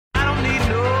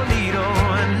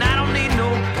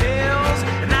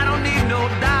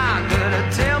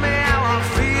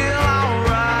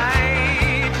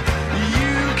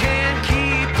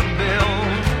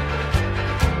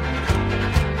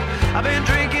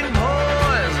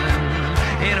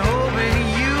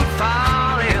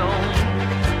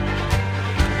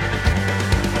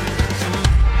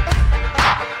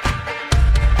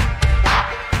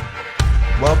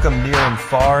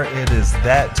far, it is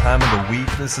that time of the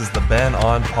week. This is the Ben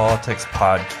on Politics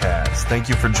podcast. Thank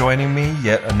you for joining me.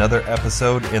 Yet another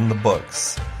episode in the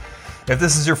books. If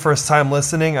this is your first time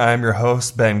listening, I am your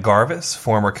host, Ben Garvis,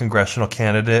 former congressional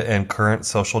candidate and current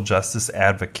social justice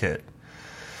advocate.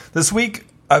 This week,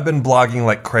 I've been blogging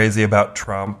like crazy about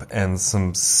Trump and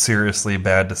some seriously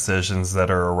bad decisions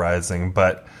that are arising,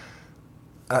 but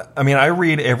I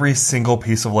read every single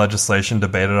piece of legislation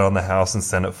debated on the House and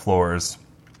Senate floors,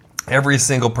 every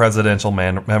single presidential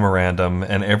memorandum,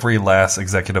 and every last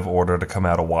executive order to come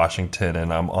out of Washington,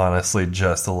 and I'm honestly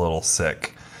just a little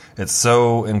sick. It's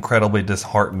so incredibly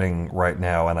disheartening right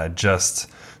now, and I just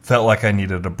felt like I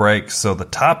needed a break. So the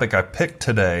topic I picked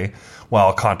today,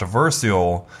 while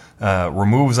controversial,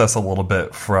 removes us a little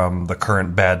bit from the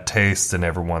current bad taste in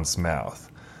everyone's mouth.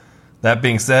 That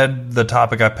being said, the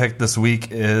topic I picked this week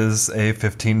is a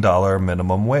 $15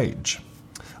 minimum wage.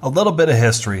 A little bit of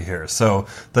history here. So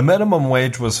the minimum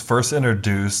wage was first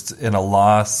introduced in a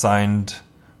law signed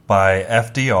by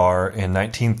FDR in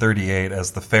 1938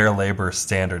 as the Fair Labor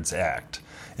Standards Act.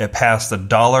 It passed a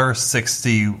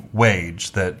 $1.60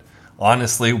 wage that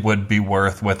honestly would be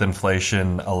worth, with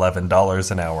inflation, $11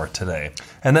 an hour today.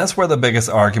 And that's where the biggest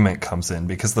argument comes in,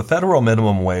 because the federal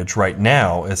minimum wage right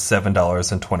now is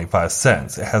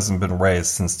 $7.25. It hasn't been raised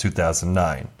since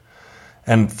 2009.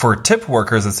 And for tip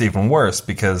workers, it's even worse,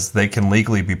 because they can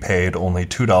legally be paid only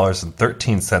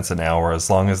 $2.13 an hour as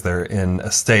long as they're in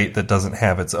a state that doesn't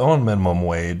have its own minimum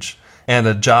wage, and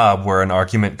a job where an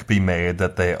argument could be made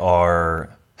that they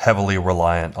are heavily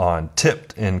reliant on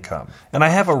tipped income. And I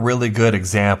have a really good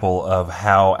example of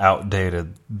how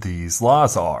outdated these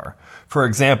laws are. For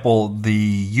example, the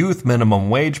Youth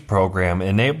Minimum Wage Program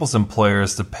enables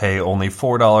employers to pay only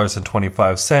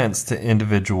 $4.25 to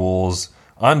individuals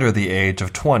under the age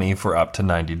of 20 for up to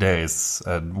 90 days,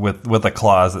 with a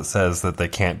clause that says that they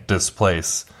can't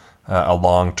displace a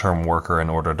long-term worker in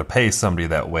order to pay somebody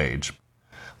that wage.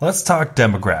 Let's talk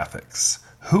demographics.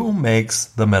 Who makes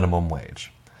the minimum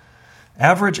wage?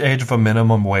 Average age of a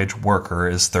minimum wage worker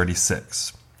is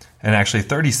 36, and actually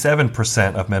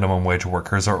 37% of minimum wage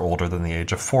workers are older than the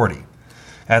age of 40.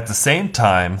 At the same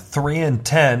time, 3 in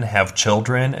 10 have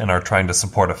children and are trying to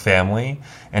support a family,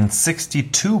 and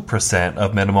 62%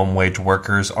 of minimum wage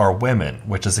workers are women,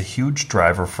 which is a huge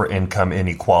driver for income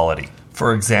inequality.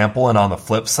 For example, and on the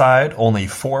flip side, only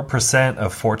 4%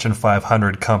 of Fortune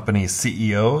 500 company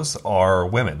CEOs are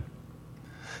women.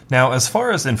 Now, as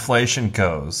far as inflation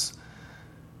goes,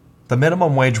 the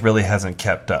minimum wage really hasn't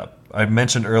kept up. I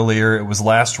mentioned earlier it was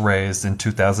last raised in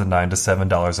 2009 to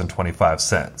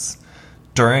 $7.25.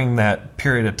 During that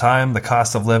period of time, the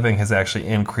cost of living has actually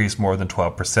increased more than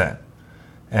 12%.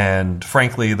 And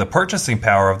frankly, the purchasing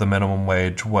power of the minimum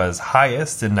wage was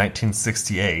highest in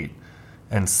 1968.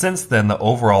 And since then, the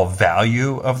overall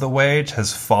value of the wage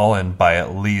has fallen by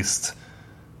at least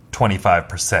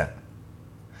 25%.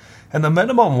 And the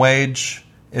minimum wage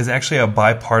is actually a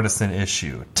bipartisan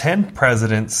issue. 10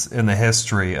 presidents in the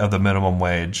history of the minimum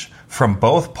wage from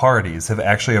both parties have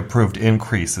actually approved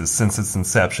increases since its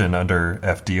inception under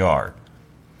FDR.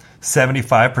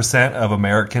 75% of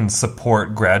Americans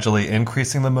support gradually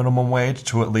increasing the minimum wage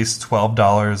to at least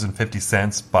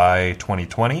 $12.50 by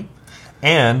 2020.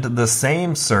 And the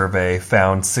same survey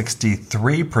found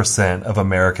 63% of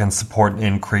Americans support an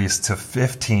increase to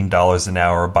 $15 an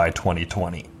hour by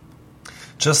 2020.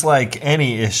 Just like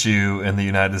any issue in the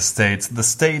United States, the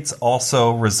states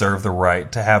also reserve the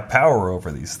right to have power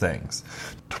over these things.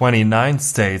 29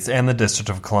 states and the District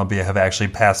of Columbia have actually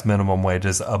passed minimum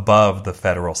wages above the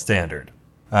federal standard.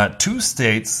 2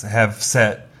 states have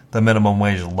set the minimum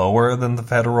wage lower than the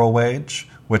federal wage,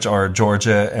 which are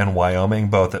Georgia and Wyoming,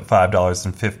 both at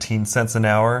 $5.15 an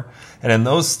hour. And in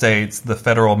those states, the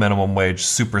federal minimum wage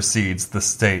supersedes the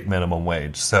state minimum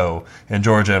wage. So in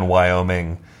Georgia and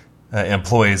Wyoming,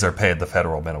 employees are paid the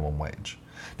federal minimum wage.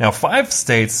 Now, 5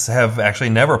 states have actually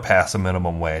never passed a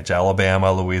minimum wage: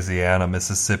 Alabama, Louisiana,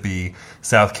 Mississippi,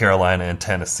 South Carolina, and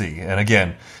Tennessee. And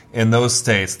again, in those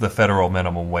states, the federal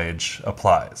minimum wage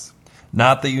applies.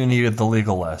 Not that you needed the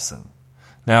legal lesson.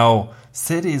 Now,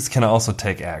 cities can also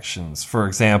take actions. For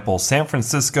example, San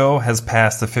Francisco has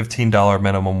passed a $15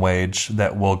 minimum wage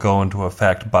that will go into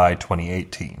effect by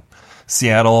 2018.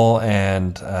 Seattle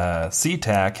and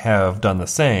SeaTac have done the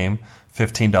same,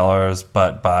 $15,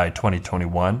 but by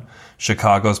 2021.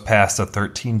 Chicago's passed a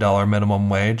 $13 minimum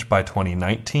wage by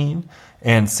 2019,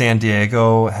 and San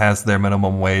Diego has their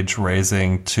minimum wage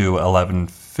raising to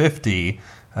 $11.50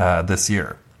 this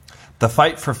year. The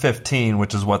Fight for 15,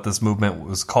 which is what this movement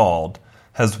was called,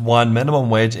 has won minimum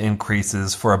wage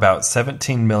increases for about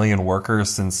 17 million workers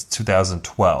since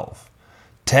 2012.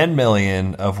 10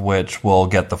 million of which will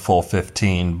get the full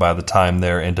 15 by the time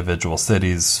their individual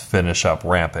cities finish up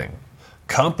ramping.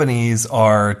 Companies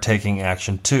are taking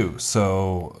action too.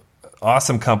 So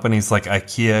awesome companies like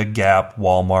IKEA, Gap,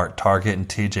 Walmart, Target, and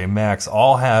TJ Maxx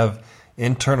all have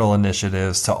internal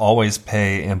initiatives to always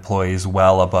pay employees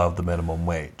well above the minimum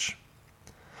wage.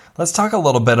 Let's talk a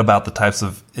little bit about the types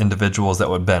of individuals that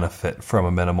would benefit from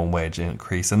a minimum wage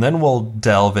increase, and then we'll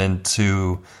delve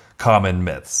into common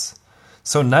myths.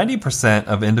 So 90%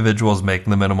 of individuals making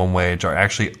the minimum wage are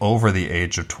actually over the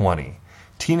age of 20.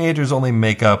 Teenagers only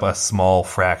make up a small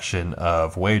fraction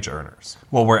of wage earners.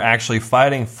 What we're actually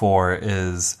fighting for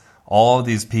is all of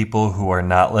these people who are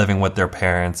not living with their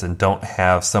parents and don't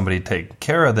have somebody taking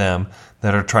care of them,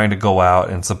 that are trying to go out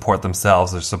and support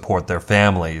themselves or support their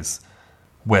families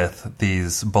with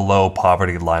these below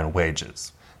poverty line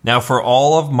wages. Now, for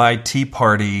all of my Tea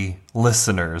Party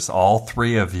listeners, all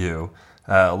three of you,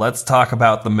 let's talk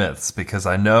about the myths, because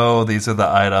I know these are the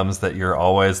items that you're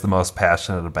always the most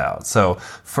passionate about. So,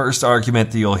 first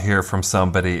argument that you'll hear from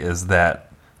somebody is that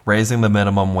raising the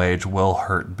minimum wage will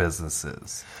hurt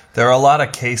businesses. There are a lot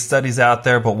of case studies out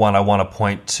there, but one I want to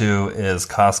point to is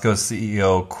Costco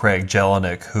CEO Craig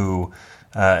Jelinek, who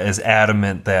is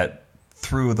adamant that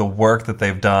through the work that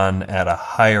they've done at a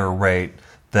higher rate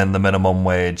than the minimum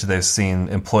wage, they've seen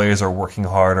employees are working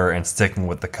harder and sticking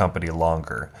with the company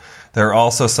longer. There are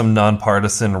also some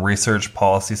nonpartisan research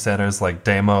policy centers like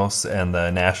Demos and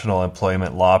the National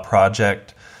Employment Law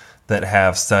Project that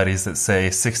have studies that say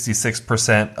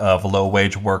 66% of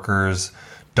low-wage workers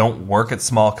don't work at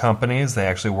small companies. They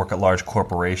actually work at large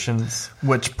corporations,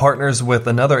 which partners with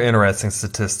another interesting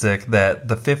statistic that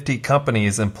the 50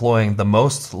 companies employing the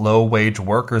most low-wage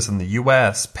workers in the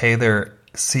U.S. pay their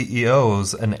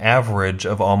CEOs an average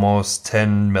of almost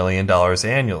 $10 million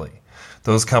annually.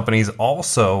 Those companies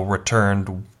also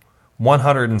returned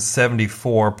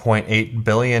 $174.8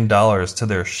 billion to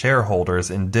their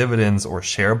shareholders in dividends or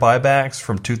share buybacks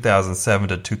from 2007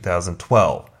 to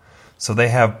 2012. So they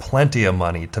have plenty of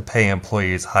money to pay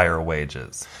employees higher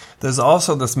wages. There's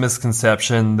also this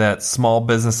misconception that small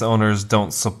business owners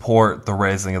don't support the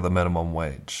raising of the minimum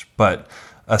wage. But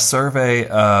a survey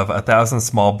of 1,000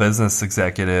 small business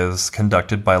executives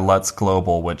conducted by Lutz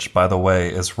Global, which, by the way,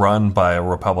 is run by a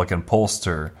Republican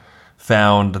pollster,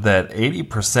 found that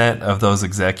 80% of those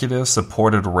executives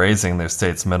supported raising their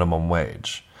state's minimum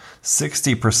wage.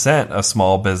 60% of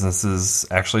small businesses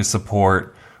actually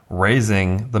support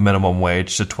raising the minimum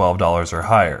wage to $12 or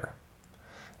higher.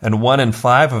 And 1 in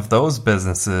 5 of those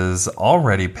businesses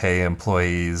already pay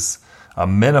employees a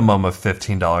minimum of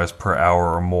 $15 per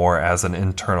hour or more as an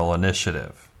internal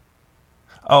initiative.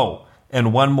 Oh,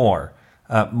 and one more.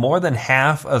 More than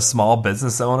half of small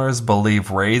business owners believe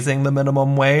raising the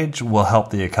minimum wage will help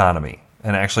the economy,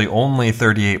 and actually only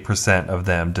 38% of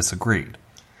them disagreed.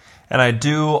 And I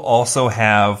do also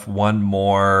have one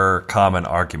more common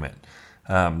argument.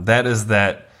 That is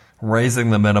that raising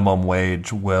the minimum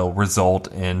wage will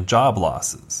result in job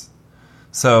losses.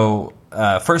 So,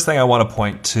 first thing I want to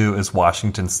point to is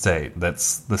Washington State.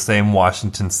 That's the same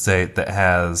Washington State that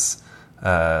has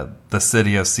the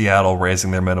city of Seattle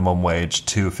raising their minimum wage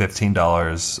to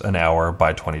 $15 an hour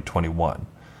by 2021.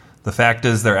 The fact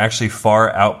is they're actually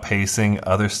far outpacing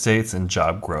other states in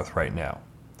job growth right now.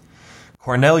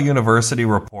 Cornell University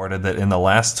reported that in the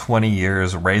last 20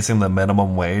 years, raising the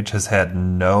minimum wage has had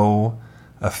no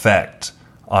effect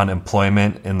on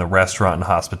employment in the restaurant and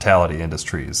hospitality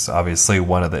industries, obviously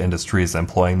one of the industries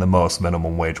employing the most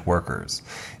minimum wage workers.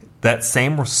 That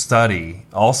same study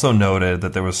also noted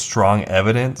that there was strong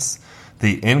evidence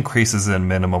the increases in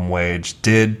minimum wage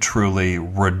did truly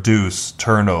reduce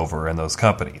turnover in those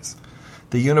companies.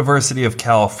 The University of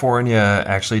California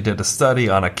actually did a study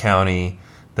on a county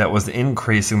that was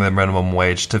increasing the minimum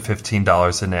wage to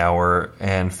 $15 an hour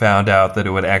and found out that it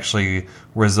would actually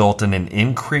result in an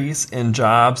increase in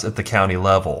jobs at the county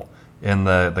level in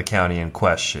the county in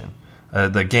question.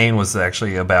 The gain was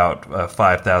actually about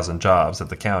 5,000 jobs at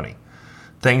the county.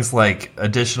 Things like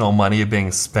additional money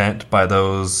being spent by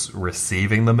those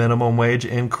receiving the minimum wage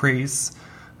increase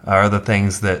are the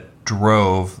things that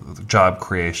drove job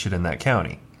creation in that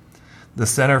county. The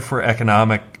Center for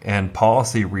Economic and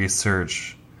Policy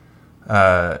Research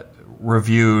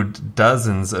reviewed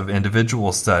dozens of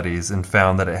individual studies and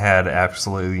found that it had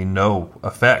absolutely no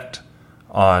effect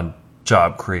on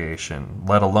job creation,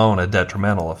 let alone a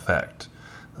detrimental effect.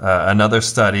 Another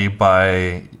study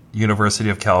by University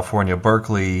of California,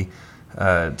 Berkeley,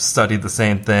 studied the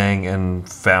same thing and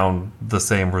found the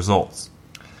same results.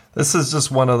 This is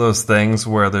just one of those things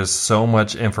where there's so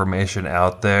much information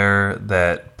out there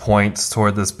that points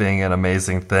toward this being an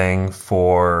amazing thing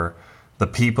for the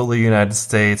people of the United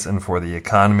States and for the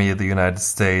economy of the United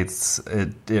States.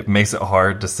 It makes it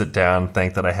hard to sit down and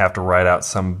think that I have to write out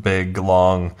some big,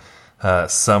 long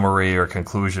summary or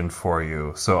conclusion for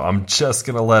you. So I'm just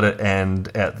going to let it end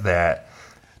at that.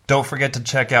 Don't forget to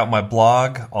check out my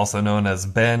blog, also known as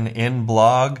Ben in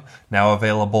Blog, now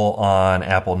available on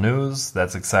Apple News.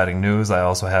 That's exciting news. I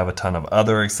also have a ton of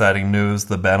other exciting news.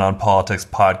 The Ben on Politics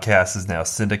podcast is now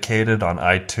syndicated on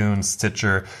iTunes,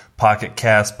 Stitcher, Pocket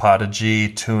Cast,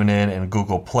 Podigy, TuneIn, and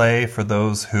Google Play. For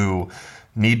those who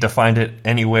need to find it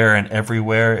anywhere and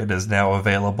everywhere, it is now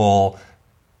available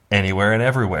anywhere and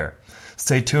everywhere.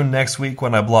 Stay tuned next week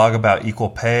when I blog about equal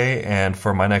pay and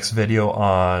for my next video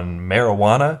on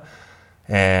marijuana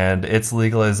and its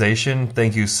legalization.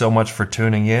 Thank you so much for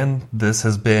tuning in. This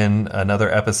has been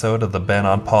another episode of the Ben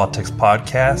on Politics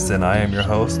podcast, and I am your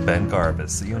host, Ben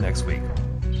Garbus. See you next week.